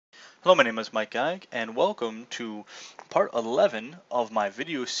Hello, my name is Mike Geig, and welcome to part 11 of my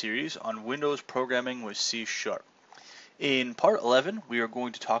video series on Windows programming with C Sharp. In part 11, we are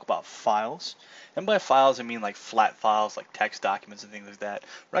going to talk about files, and by files I mean like flat files, like text documents and things like that.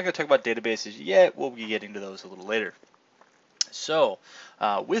 We're not going to talk about databases yet, we'll be getting to those a little later. So,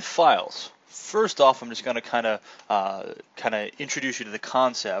 with files, first off, I'm just going to kind of introduce you to the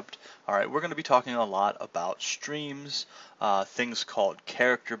concept. All right, we're going to be talking a lot about streams, things called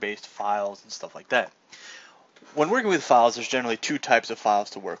character-based files, and stuff like that. When working with files, there's generally two types of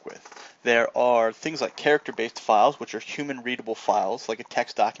files to work with. There are things like character-based files, which are human-readable files, like a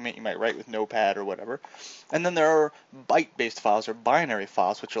text document you might write with Notepad or whatever. And then there are byte-based files, or binary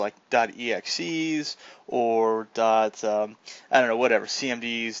files, which are like .exes or I don't know, whatever,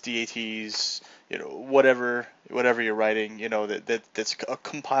 CMDs, DATs, whatever you're writing, that's a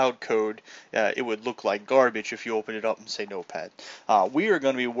compiled code. It would look like garbage if you open it up and say Notepad. We are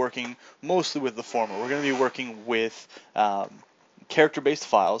going to be working mostly with the former. We're going to be working with character-based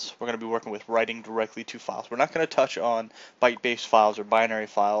files. We're going to be working with writing directly to files. We're not going to touch on byte-based files or binary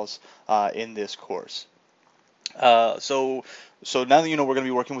files in this course. So now that you know we're going to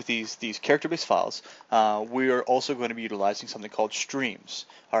be working with these character-based files, we are also going to be utilizing something called streams.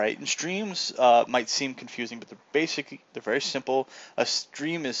 All right, and streams might seem confusing, but they're very simple. A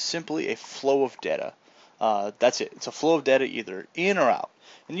stream is simply a flow of data. That's it. It's a flow of data either in or out.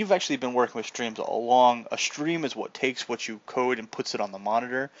 And you've actually been working with streams all along. A stream is what takes what you code and puts it on the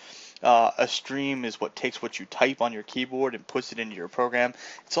monitor. A stream is what takes what you type on your keyboard and puts it into your program.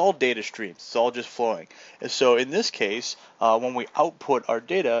 It's all data streams. It's all just flowing. And so in this case, when we output our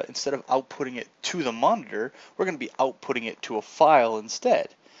data, instead of outputting it to the monitor, we're going to be outputting it to a file instead.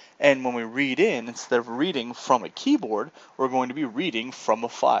 And when we read in, instead of reading from a keyboard, we're going to be reading from a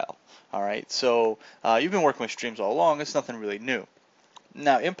file. All right, so you've been working with streams all along. It's nothing really new.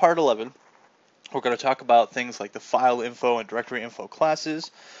 Now, in part 11, we're going to talk about things like the file info and directory info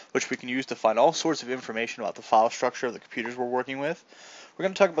classes, which we can use to find all sorts of information about the file structure of the computers we're working with. We're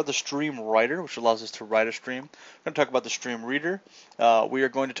going to talk about the stream writer, which allows us to write a stream. We're going to talk about the stream reader. We are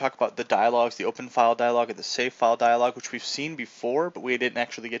going to talk about the dialogues, the open file dialog and the save file dialog, which we've seen before, but we didn't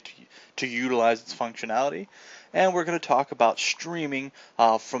actually get to utilize its functionality. And we're going to talk about streaming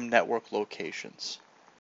from network locations.